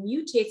that and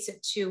mutates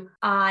it to,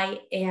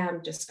 I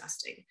am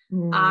disgusting.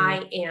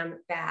 I am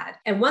bad.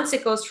 And once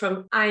it goes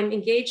from I'm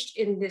engaged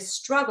in this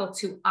struggle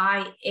to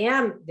I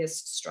am this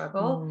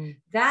struggle,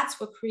 that's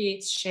what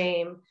creates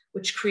shame,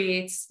 which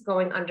creates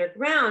going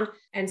underground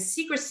and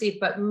secrecy.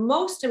 But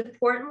most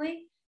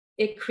importantly,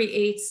 it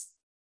creates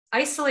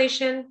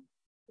isolation,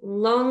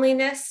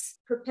 loneliness,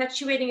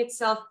 perpetuating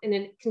itself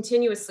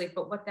continuously.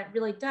 But what that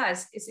really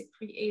does is it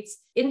creates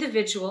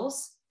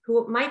individuals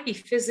who might be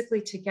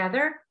physically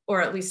together,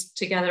 or at least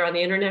together on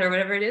the internet or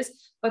whatever it is,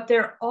 but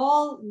they're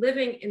all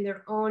living in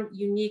their own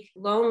unique,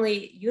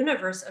 lonely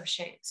universe of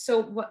shame.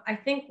 So what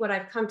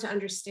I've come to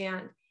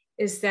understand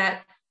is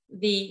that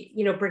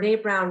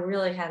Brene Brown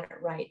really had it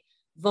right.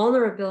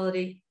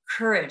 Vulnerability,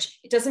 courage.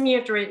 It doesn't mean you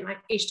have to write my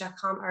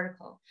H.com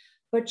article,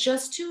 but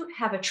just to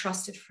have a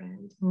trusted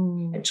friend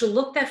and to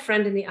look that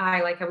friend in the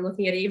eye, like I'm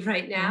looking at Eve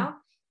right now,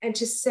 and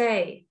to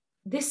say,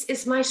 this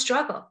is my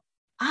struggle.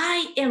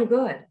 I am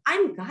good.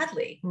 I'm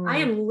godly. I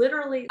am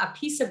literally a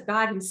piece of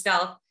God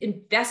himself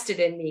invested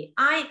in me.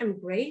 I am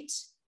great.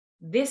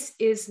 This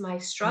is my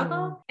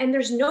struggle. And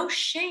there's no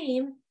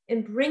shame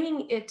in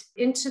bringing it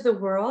into the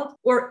world,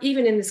 or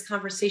even in this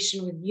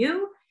conversation with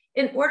you,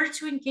 in order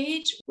to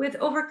engage with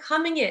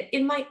overcoming it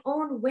in my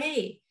own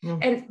way.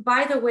 And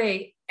by the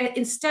way,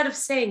 instead of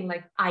saying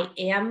like, I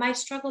am my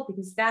struggle,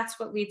 because that's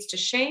what leads to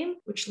shame,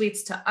 which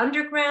leads to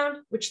underground,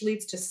 which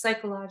leads to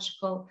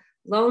psychological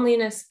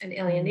loneliness and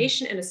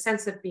alienation and a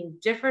sense of being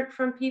different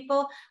from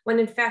people, when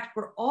in fact,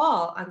 we're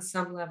all on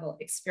some level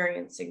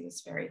experiencing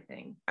this very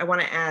thing. I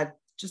want to add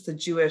just a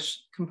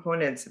Jewish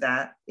component to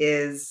that,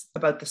 is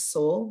about the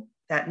soul,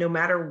 that no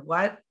matter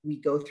what we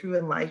go through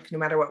in life, no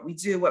matter what we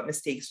do, what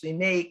mistakes we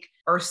make,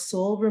 our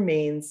soul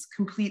remains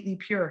completely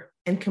pure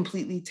and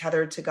completely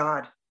tethered to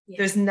God. Yeah.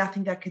 There's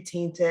nothing that could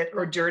taint it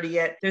or dirty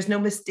it. There's no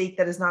mistake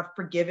that is not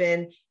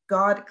forgiven.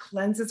 God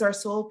cleanses our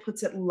soul,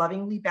 puts it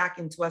lovingly back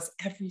into us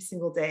every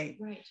single day.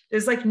 Right.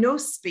 There's like no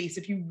space.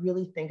 If you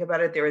really think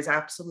about it, there is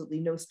absolutely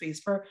no space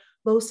for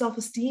low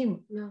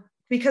self-esteem. No.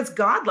 Because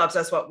God loves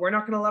us. What? We're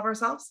not going to love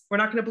ourselves. We're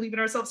not going to believe in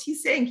ourselves.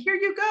 He's saying, here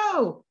you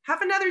go.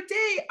 Have another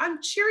day.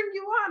 I'm cheering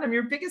you on. I'm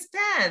your biggest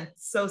fan.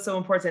 So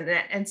important.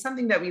 And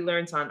something that we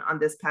learned on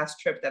this past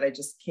trip that I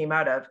just came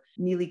out of,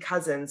 Neely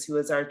Cousins, who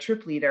is our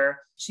trip leader,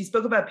 she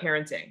spoke about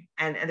parenting.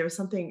 And there was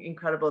something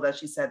incredible that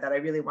she said that I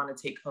really want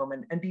to take home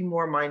and be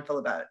more mindful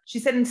about. She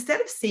said, instead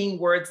of saying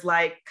words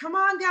like, come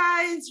on,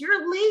 guys,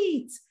 you're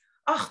late.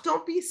 Oh,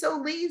 don't be so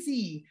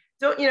lazy.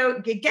 Don't,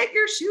 get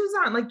your shoes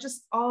on, like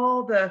just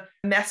all the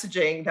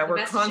messaging that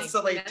we're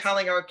constantly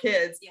telling our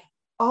kids. Yeah.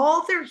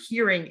 All they're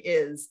hearing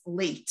is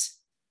late,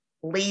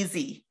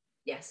 lazy.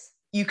 Yes.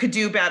 You could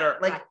do better.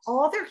 Like right.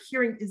 All they're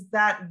hearing is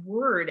that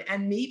word.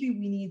 And maybe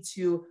we need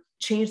to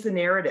change the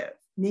narrative.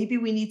 Maybe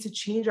we need to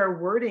change our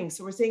wording.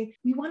 So we're saying,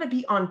 we want to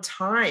be on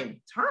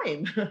time.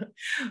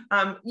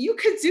 You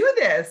could do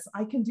this.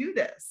 I can do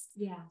this.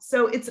 Yeah.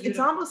 So it's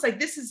almost like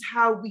this is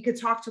how we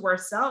could talk to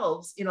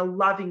ourselves in a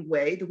loving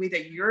way, the way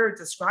that you're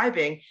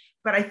describing.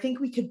 But I think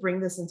we could bring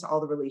this into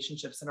all the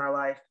relationships in our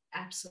life.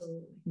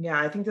 Absolutely.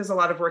 Yeah. I think there's a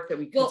lot of work that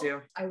we could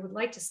do. I would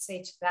like to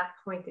say to that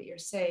point that you're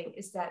saying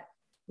is that,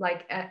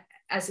 like,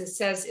 as it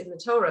says in the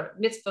Torah,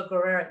 mitzvah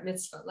goreret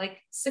mitzvah, like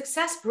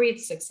success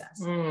breeds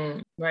success.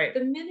 Right.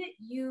 The minute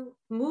you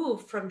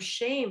move from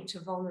shame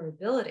to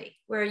vulnerability,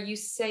 where you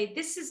say,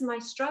 this is my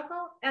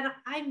struggle and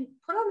I'm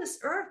put on this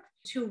earth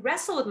to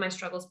wrestle with my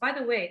struggles. By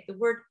the way, the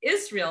word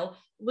Israel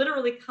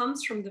literally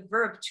comes from the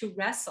verb to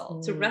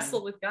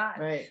wrestle with God.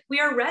 Right. We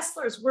are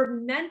wrestlers. We're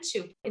meant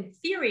to. In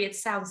theory, it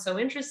sounds so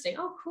interesting.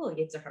 Oh, cool.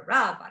 Yetzer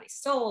hara, body,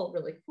 soul,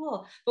 really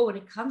cool. But when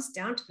it comes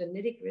down to the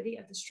nitty gritty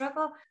of the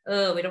struggle,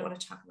 we don't want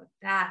to talk about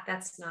that.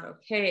 That's not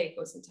okay. It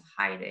goes into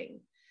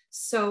hiding.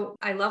 So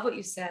I love what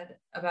you said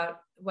about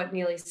what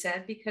Neely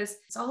said, because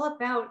it's all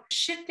about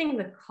shifting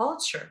the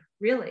culture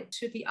really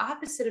to the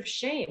opposite of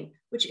shame,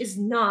 which is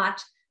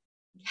not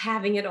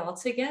having it all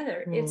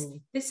together. It's,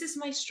 this is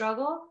my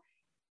struggle.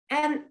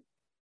 And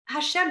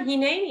Hashem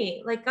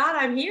Hineni, like God,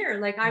 I'm here.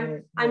 Like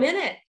I'm in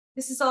it.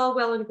 This is all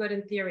well and good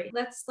in theory.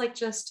 Let's like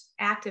just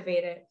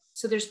activate it.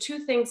 So there's two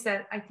things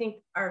that I think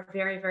are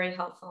very, very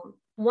helpful.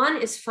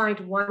 One is find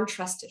one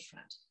trusted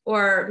friend,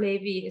 or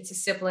maybe it's a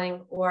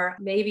sibling, or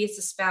maybe it's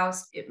a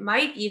spouse. It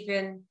might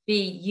even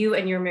be you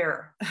and your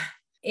mirror.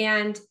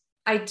 And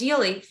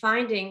ideally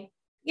finding,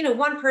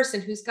 one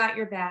person who's got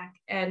your back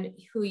and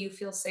who you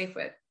feel safe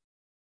with.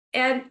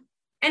 And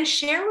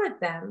share with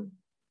them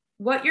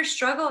what your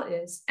struggle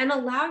is, and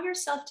allow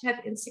yourself to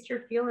have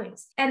insecure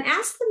feelings, and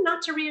ask them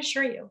not to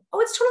reassure you. Oh,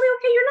 it's totally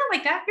okay. You're not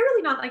like that. You're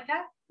really not like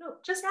that. No,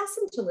 just ask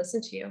them to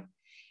listen to you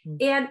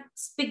and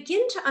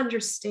begin to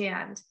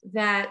understand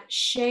that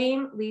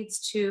shame leads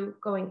to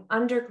going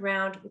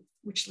underground,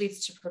 which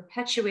leads to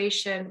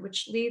perpetuation,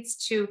 which leads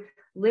to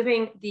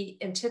living the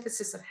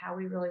antithesis of how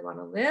we really want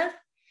to live.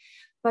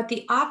 But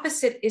the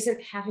opposite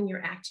isn't having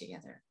your act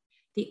together.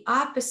 The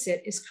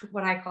opposite is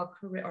what I call,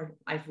 or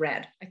I've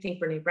read, I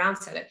think Brene Brown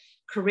said it,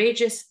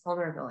 courageous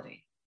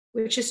vulnerability,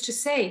 which is to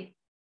say,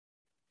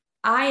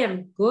 I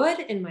am good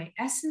in my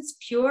essence,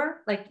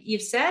 pure, like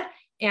you've said,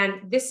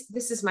 and this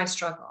is my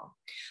struggle.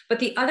 But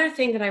the other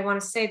thing that I want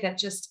to say that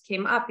just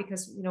came up,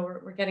 because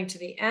we're getting to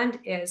the end,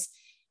 is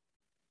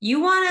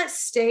you want to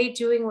stay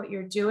doing what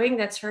you're doing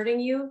that's hurting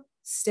you,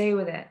 stay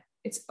with it.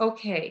 It's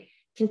okay.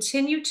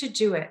 Continue to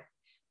do it.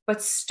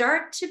 But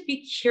start to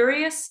be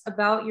curious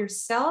about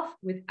yourself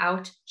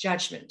without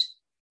judgment.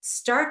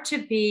 Start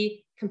to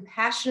be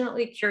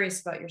compassionately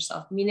curious about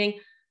yourself, meaning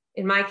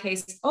in my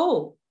case,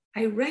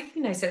 I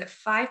recognize that at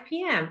 5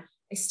 p.m.,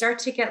 I start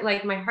to get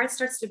like, my heart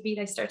starts to beat.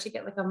 I start to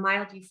get like a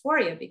mild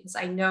euphoria because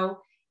I know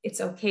it's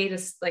okay to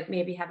like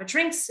maybe have a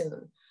drink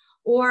soon.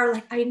 Or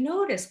like I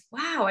notice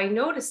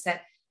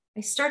that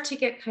I start to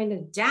get kind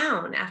of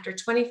down after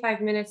 25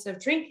 minutes of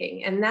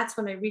drinking. And that's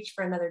when I reach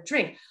for another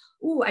drink.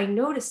 I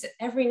notice that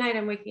every night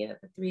I'm waking up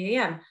at 3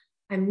 a.m.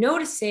 I'm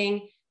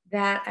noticing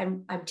that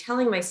I'm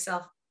telling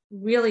myself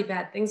really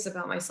bad things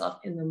about myself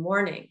in the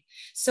morning.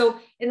 So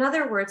in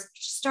other words,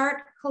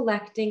 start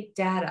collecting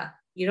data.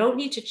 You don't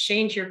need to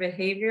change your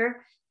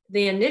behavior.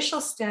 The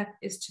initial step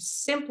is to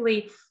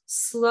simply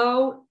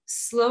slow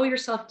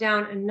yourself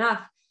down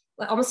enough,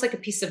 almost like a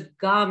piece of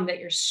gum that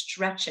you're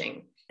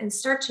stretching, and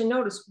start to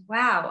notice,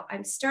 wow,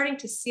 I'm starting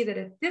to see that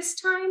at this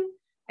time,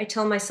 I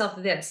tell myself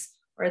this,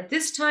 or at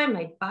this time,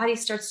 my body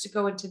starts to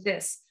go into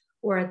this,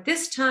 or at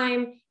this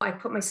time, I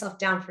put myself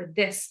down for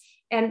this,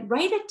 and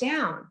write it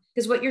down.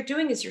 Because what you're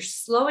doing is you're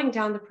slowing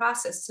down the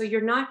process. So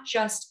you're not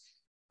just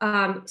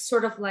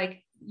sort of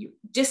like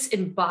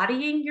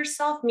disembodying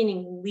yourself,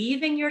 meaning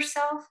leaving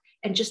yourself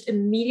and just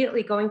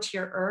immediately going to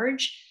your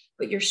urge,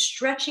 but you're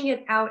stretching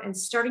it out and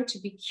starting to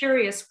be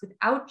curious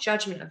without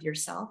judgment of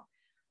yourself,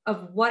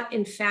 of what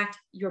in fact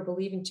you're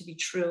believing to be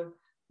true,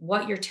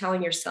 what you're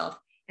telling yourself.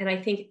 And I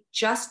think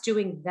just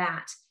doing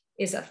that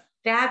is a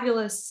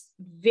fabulous,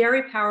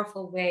 very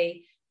powerful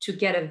way to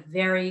get a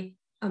very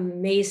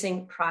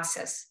amazing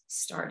process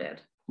started.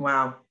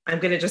 Wow. I'm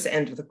going to just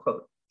end with a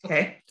quote.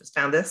 Okay. Just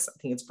found this. I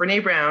think it's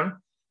Brené Brown.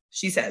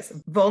 She says,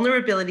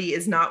 vulnerability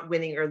is not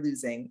winning or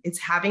losing. It's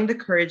having the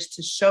courage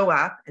to show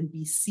up and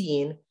be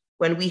seen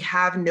when we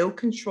have no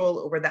control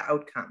over the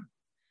outcome.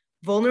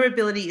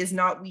 Vulnerability is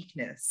not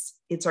weakness.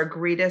 It's our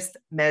greatest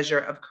measure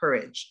of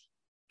courage.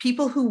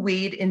 People who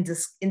wade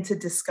into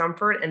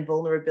discomfort and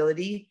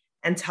vulnerability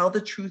and tell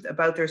the truth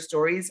about their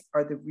stories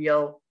are the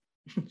real,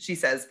 she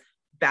says,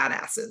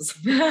 badasses.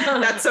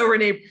 That's so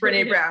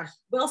Brené Brown.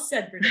 Well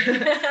said, Brené.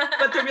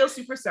 But the real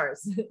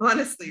superstars,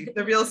 honestly,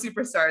 the real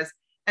superstars.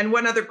 And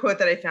one other quote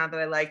that I found that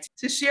I liked: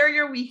 to share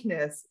your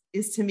weakness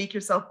is to make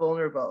yourself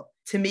vulnerable.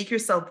 To make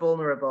yourself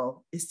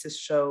vulnerable is to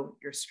show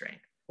your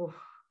strength. Oh,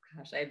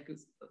 gosh, I had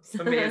goosebumps.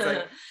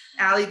 Amazing.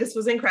 Ali, this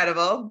was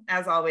incredible,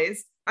 as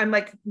always. I'm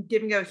like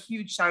giving a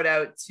huge shout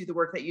out to the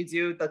work that you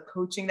do, the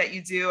coaching that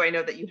you do. I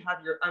know that you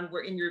have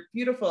we're in your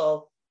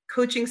beautiful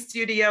coaching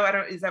studio.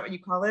 Is that what you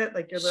call it?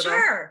 Like your little,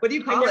 sure. What do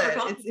you call it?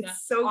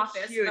 It's so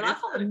office, cute.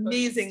 It's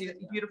amazing,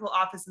 beautiful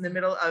office in the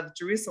middle of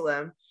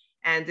Jerusalem.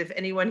 And if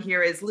anyone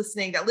here is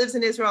listening that lives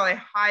in Israel, I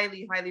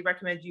highly, highly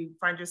recommend you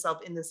find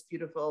yourself in this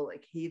beautiful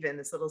like haven.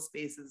 This little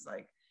space is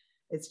like,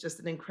 it's just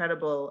an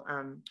incredible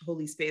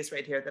holy space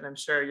right here that I'm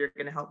sure you're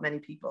going to help many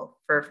people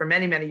for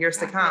many, many years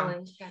to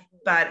come.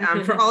 But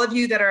for all of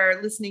you that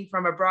are listening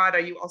from abroad, are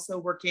you also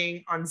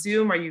working on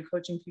Zoom? Are you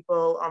coaching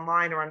people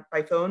online or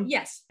by phone?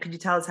 Yes. Could you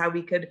tell us how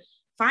we could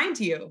find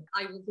you?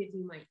 I will give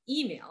you my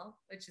email,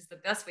 which is the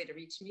best way to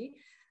reach me,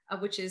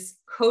 which is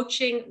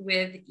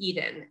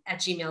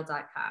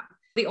coachingwitheden@gmail.com.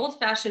 The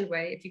old-fashioned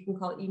way, if you can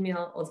call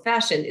email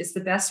old-fashioned, is the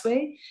best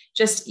way.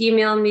 Just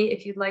email me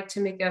if you'd like to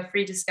make a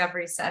free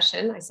discovery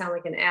session. I sound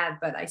like an ad,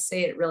 but I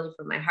say it really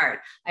from my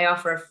heart. I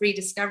offer a free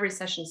discovery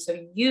session so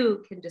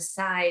you can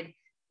decide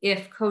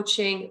if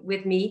coaching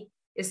with me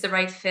is the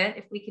right fit,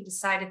 if we can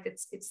decide if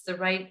it's the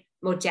right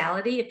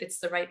modality, if it's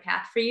the right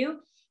path for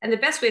you. And the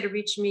best way to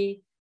reach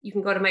me, you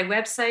can go to my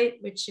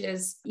website, which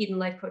is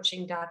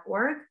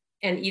edenlifecoaching.org.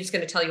 And Eve's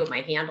going to tell you what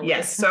my handle is.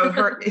 Yes. So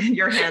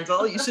your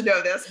handle, you should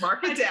know this,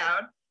 mark it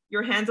down.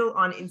 Your handle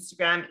on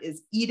Instagram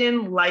is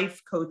Eden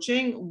Life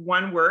Coaching,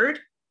 one word.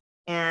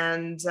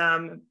 And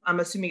I'm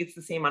assuming it's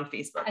the same on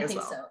Facebook as well. I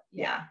think so.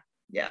 Yeah.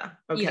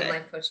 Okay. Eden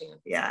Life Coaching.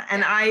 Yeah.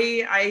 And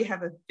I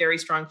have a very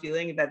strong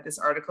feeling that this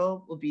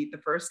article will be the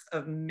first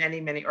of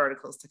many, many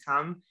articles to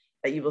come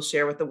that you will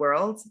share with the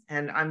world.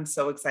 And I'm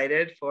so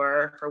excited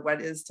for what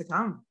is to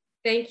come.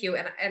 Thank you.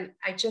 And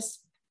I just,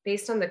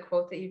 based on the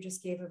quote that you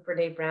just gave of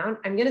Brené Brown,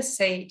 I'm going to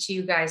say to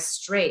you guys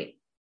straight,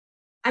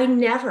 I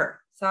never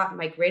thought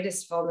my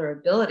greatest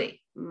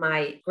vulnerability,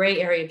 my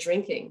gray area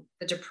drinking,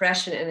 the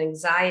depression and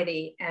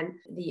anxiety, and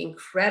the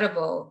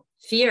incredible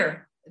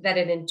fear that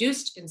it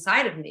induced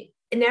inside of me,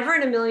 and never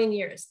in a million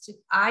years did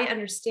I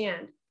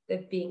understand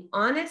that being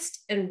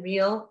honest and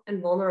real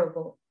and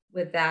vulnerable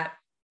with that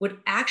would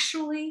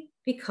actually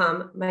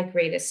become my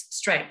greatest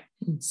strength.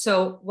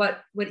 So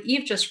what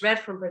Eve just read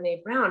from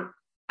Brené Brown,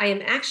 I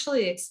am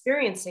actually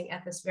experiencing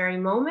at this very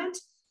moment.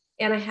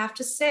 And I have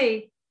to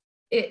say,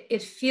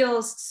 it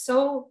feels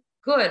so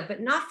good,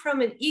 but not from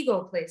an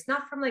ego place,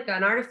 not from like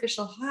an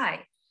artificial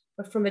high,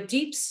 but from a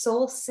deep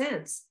soul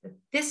sense that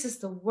this is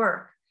the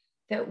work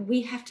that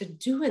we have to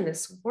do in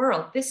this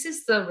world. This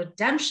is the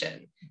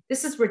redemption.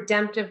 This is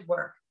redemptive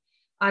work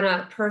on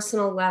a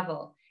personal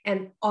level,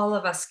 and all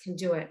of us can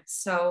do it.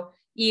 So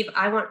Eve,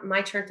 I want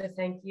my turn to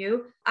thank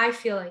you. I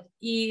feel like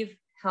Eve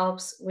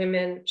helps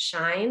women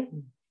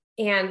shine.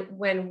 And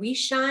when we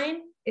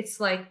shine, it's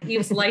like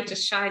Eve's light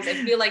just shines. I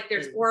feel like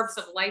there's orbs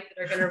of light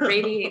that are going to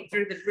radiate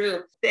through the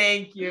room.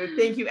 Thank you.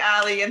 Thank you,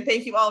 Ali. And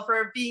thank you all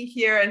for being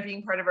here and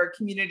being part of our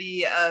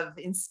community of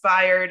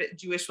inspired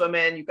Jewish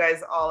women. You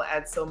guys all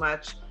add so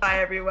much. Bye,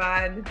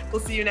 everyone.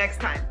 We'll see you next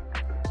time.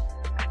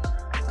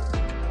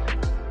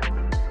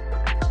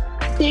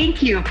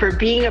 Thank you for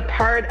being a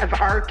part of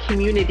our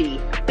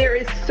community. There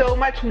is so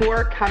much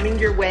more coming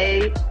your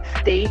way.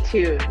 Stay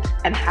tuned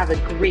and have a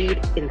great,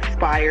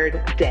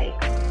 inspired day.